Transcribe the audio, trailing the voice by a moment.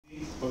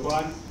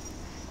Bhagwan.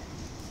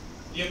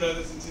 Dear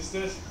brothers and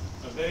sisters,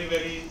 a very,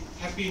 very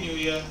happy New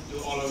Year to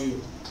all of you.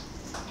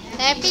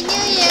 Happy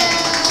New Year!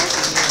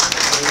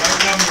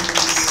 Welcome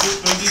to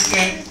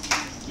 2010.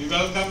 We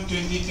welcome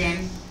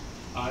 2010.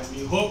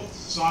 We hope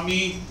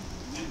Swami,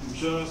 and I'm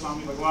sure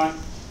Swami Bhagwan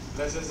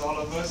blesses all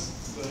of us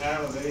to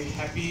have a very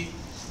happy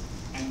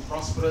and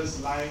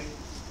prosperous life,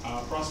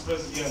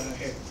 prosperous year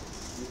ahead,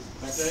 with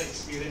better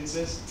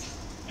experiences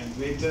and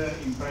greater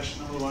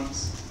impressionable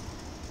ones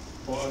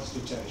for us to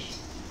cherish.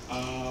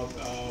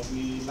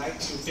 We like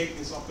to take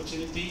this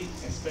opportunity,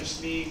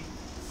 especially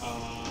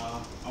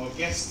our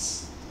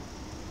guests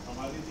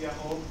from Aditya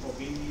Home, for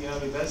being here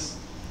with us.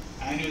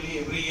 Annually,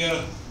 every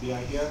year they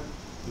are here.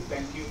 We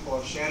thank you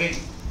for sharing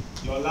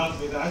your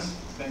love with us.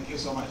 Thank you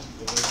so much.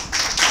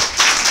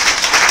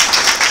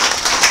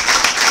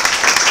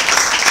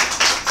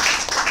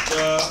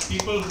 The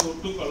people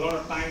who took a lot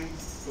of time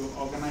to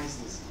organize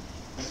this,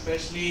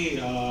 especially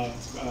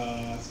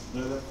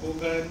Brother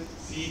Kogan,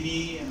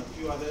 CD, and a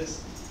few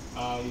others. A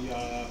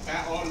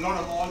lot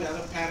of all the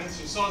other parents.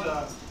 You saw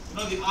the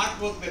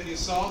artwork that you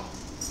saw.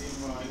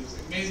 It was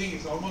amazing.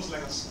 It's almost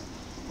like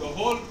the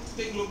whole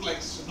thing looked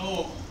like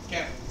snow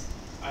cap,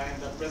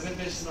 and the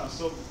presentation was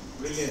so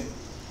brilliant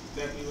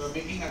that we were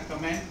making a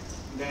comment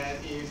that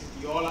if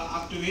you all are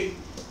up to it,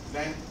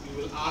 then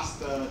we will ask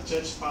the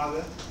church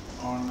father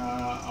on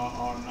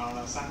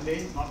a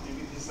Sunday, not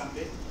maybe this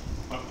Sunday,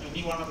 but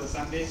any one of the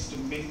Sundays, to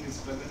make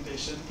this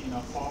presentation in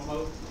a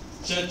formal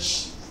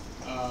church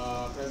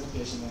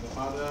presentation, and the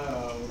father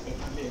would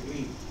definitely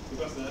agree,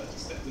 because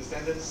the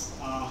standards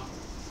are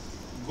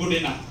good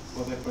enough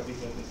for that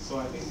particular thing. So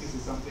I think this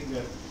is something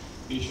that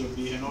we should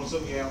be, and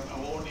also we have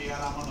our own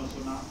Raman also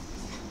now,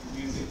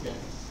 music and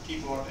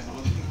keyboard and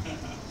all that.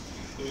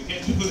 So we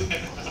can do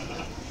that.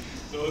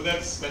 So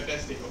that's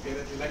fantastic. Okay,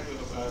 that we like to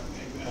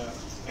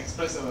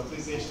express our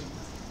appreciation.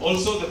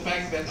 Also the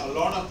fact that a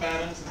lot of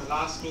parents in the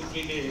last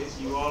 2-3 days,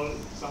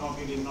 some of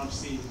you did not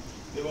see,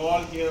 they were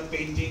all here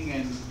painting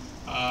and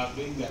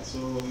doing that. So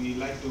we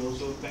like to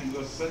also thank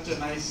you. Such a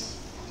nice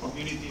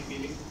community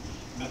feeling.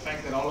 And the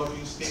fact that all of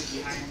you stayed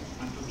behind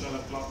until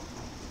 12 o'clock.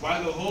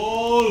 While the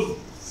whole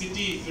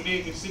city today,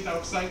 if you sit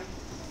outside,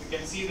 you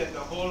can see that the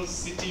whole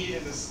city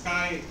and the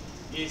sky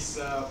is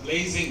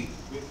blazing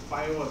with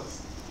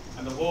fireworks.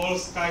 And the whole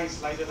sky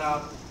is lighted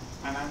up.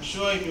 And I'm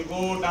sure if you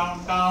go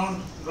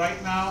downtown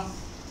right now,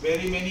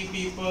 very many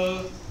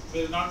people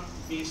will not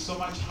be so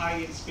much high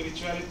in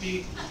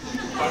spirituality,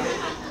 but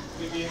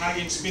will be high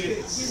in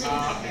spirit.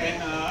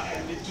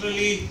 And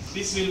literally,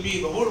 this will be,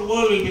 the whole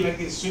world will be like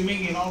this,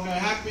 swimming in all the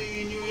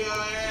Happy New Year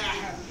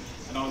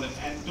and all that.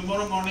 And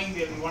tomorrow morning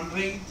they'll be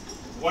wondering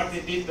what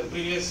they did the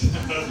previous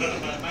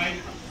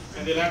night,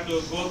 and they'll have to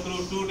go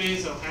through 2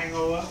 days of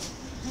hangover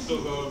to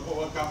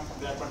overcome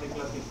that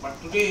particular thing. But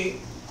today,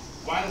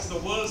 whilst the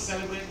world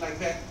celebrates like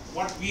that,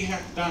 what we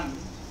have done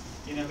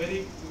in a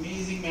very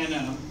amazing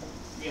manner,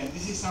 and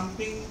this is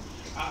something,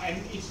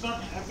 and it's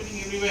not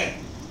happening everywhere,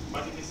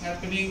 but it is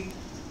happening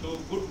to a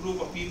good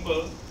group of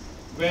people,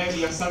 where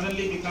we are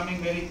suddenly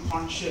becoming very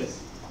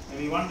conscious, and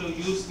we want to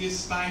use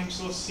this time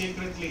so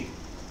sacredly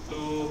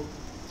to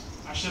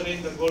usher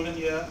in the golden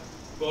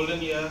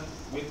year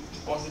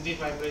with positive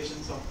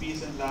vibrations of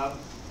peace and love,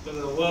 so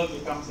that the world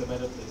becomes a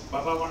better place.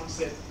 Baba once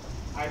said,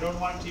 I don't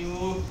want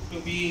you to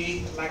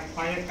be like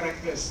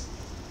firecrackers,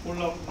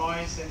 full of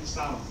noise and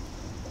sound.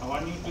 I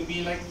want you to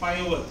be like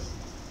fireworks,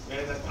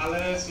 where the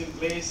colors will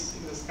blaze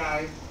in the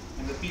sky,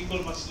 and the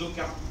people must look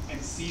up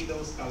and see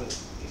those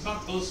colors. It's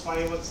not those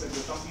fireworks that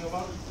we're talking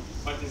about,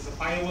 but it's the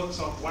fireworks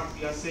of what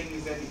we are saying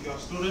is that if you are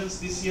students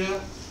this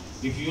year,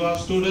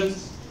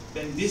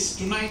 then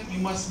tonight we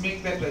must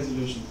make that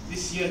resolution.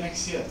 This year,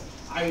 next year,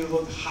 I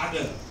will work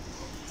harder.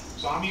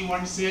 Swami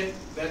once said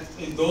that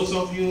in those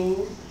of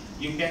you,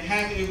 you can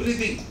have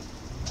everything,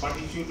 but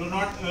if you do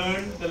not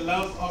earn the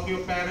love of your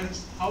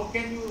parents, how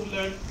can you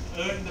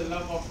earn the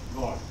love of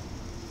God?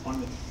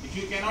 If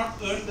you cannot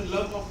earn the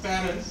love of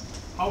parents,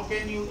 how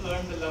can you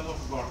earn the love of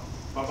God?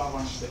 Baba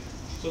once said.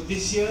 So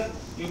this year,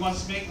 you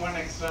must make one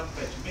extra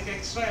pledge. Make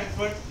extra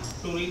effort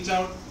to reach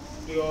out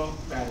to your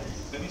parents.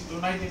 That means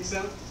tonight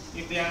itself,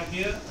 if they are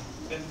here,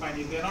 then fine.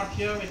 If they are not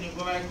here, when you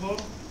go back home,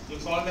 you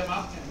call them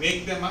up and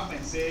wake them up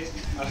and say,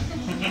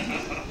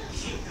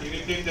 you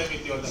repeat them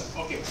with your love.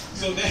 Okay.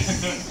 So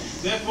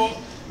therefore,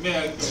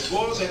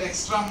 go that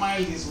extra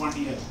mile this 1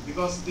 year.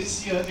 Because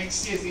this year,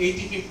 next year's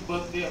 85th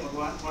birthday of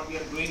Bhagwan. What we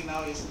are doing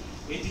now is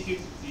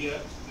 85th year,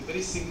 a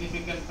very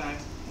significant time.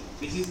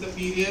 This is the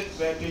period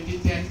where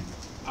 2010,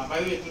 by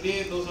the way,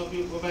 today those of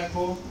you go back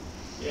home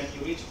and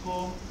you reach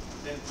home,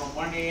 then from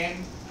 1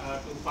 a.m.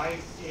 To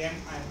 5 a.m.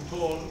 I'm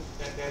told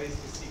that there is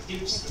this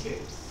eclipse today.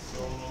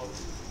 So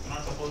you're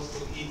not supposed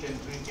to eat and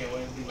drink or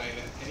anything like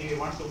that. Anyway,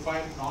 1 to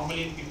 5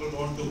 normally people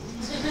don't do.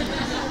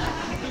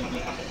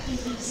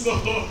 so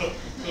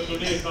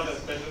today is not a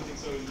special thing.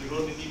 So you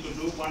don't need to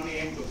do 1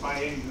 a.m. to 5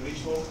 a.m. You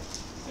reach home,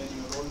 then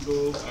you don't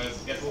do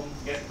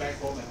get back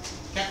home and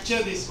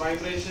capture this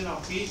vibration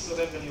of peace, so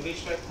that when you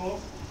reach back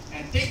home,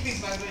 and take this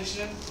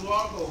vibration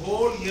throughout the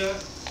whole year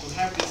to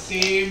have the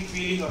same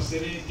feeling of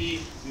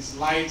serenity, these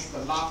lights, the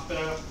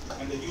laughter,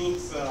 and the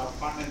youth's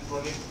fun and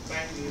frolic.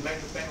 We'd like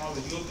to thank all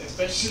the youth,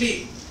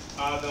 especially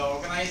the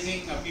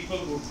organizing people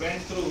who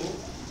went through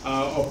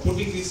of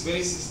putting this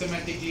very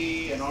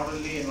systematically and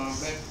orderly and all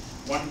that.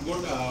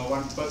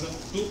 One person,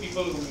 two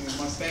people whom we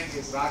must thank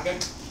is Ragan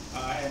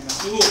and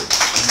two,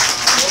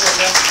 both of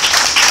them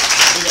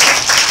did a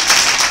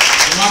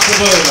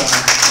remarkable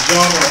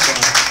job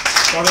of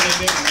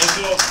coordinating, and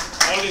also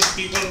all these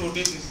people who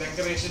did these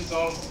decorations.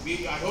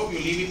 I hope you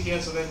leave it here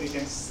so that we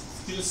can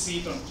still see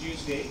it on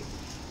Tuesday.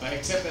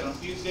 Except that on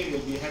Tuesday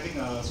we'll be having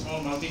a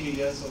small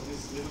multimedia, so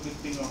this little bit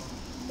thing of.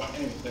 But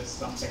anyway, that's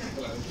some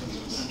technical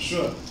arrangements, I'm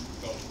sure.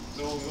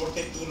 So we won't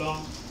take too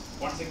long.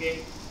 Once again,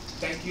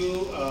 thank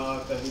you.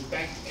 We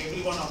thank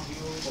every one of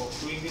you for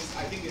doing this.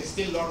 I think there's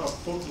still a lot of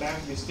food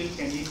left. You still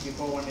can eat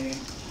before 1 a.m.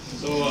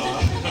 So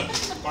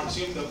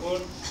consume the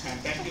food, and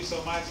thank you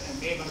so much.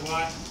 And may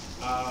Bhagwan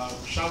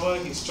shower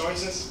his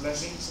choices,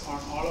 blessings on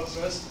all of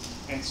us.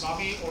 And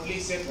Swami only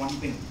said one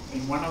thing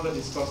in one of the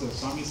discourses.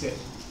 Swami said,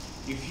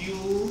 if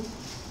you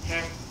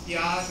have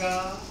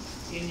Tyaga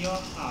in your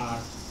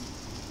heart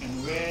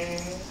and wear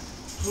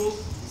truth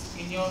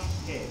in your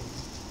head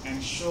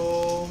and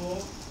show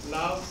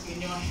love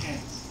in your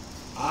hands,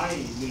 I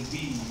will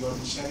be your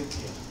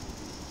charioteer.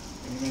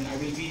 I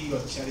will be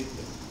your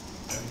charioteer.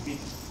 I repeat.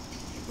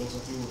 Those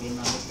of you who don't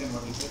understand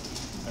what he said,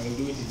 I will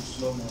do it in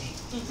slow motion.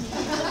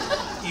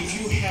 If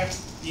you have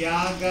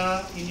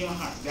Tyaga in your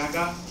heart,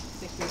 Tyaga,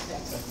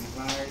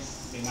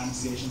 sacrifice,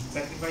 renunciation.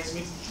 Sacrifice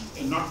means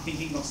not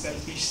thinking of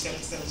selfish,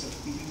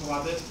 thinking of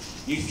others.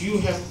 If you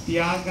have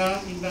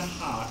Tyaga in the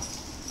heart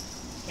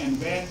and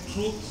wear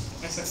truth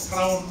as a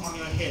crown on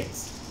your head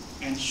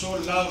and show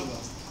love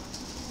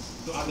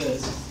to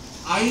others,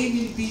 I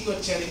will be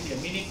your charioteer,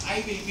 meaning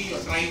I will be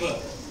your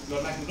driver. Your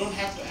life. You don't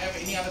have to have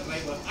any other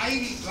driver. I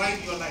will drive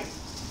your life.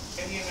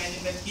 Can you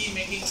imagine that? He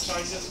making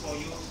choices for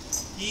you.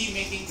 He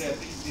making the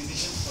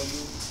decisions for you.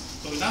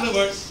 So in other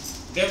words,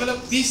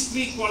 develop these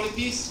three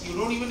qualities. You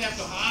don't even have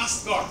to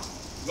ask God.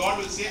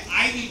 God will say,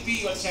 I will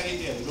be your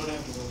charioteer. You don't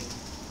have to worry.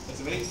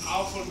 That's a very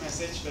powerful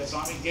message that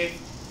Swami gave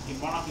in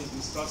one of his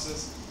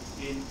discourses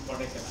in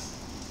Kodaikanal.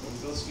 So with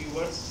those few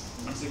words,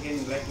 once again,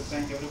 we'd like to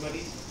thank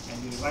everybody, and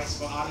we'll rise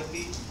for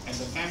Arati, and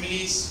the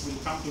families will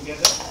come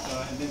together,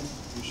 and then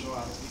we show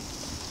Arati.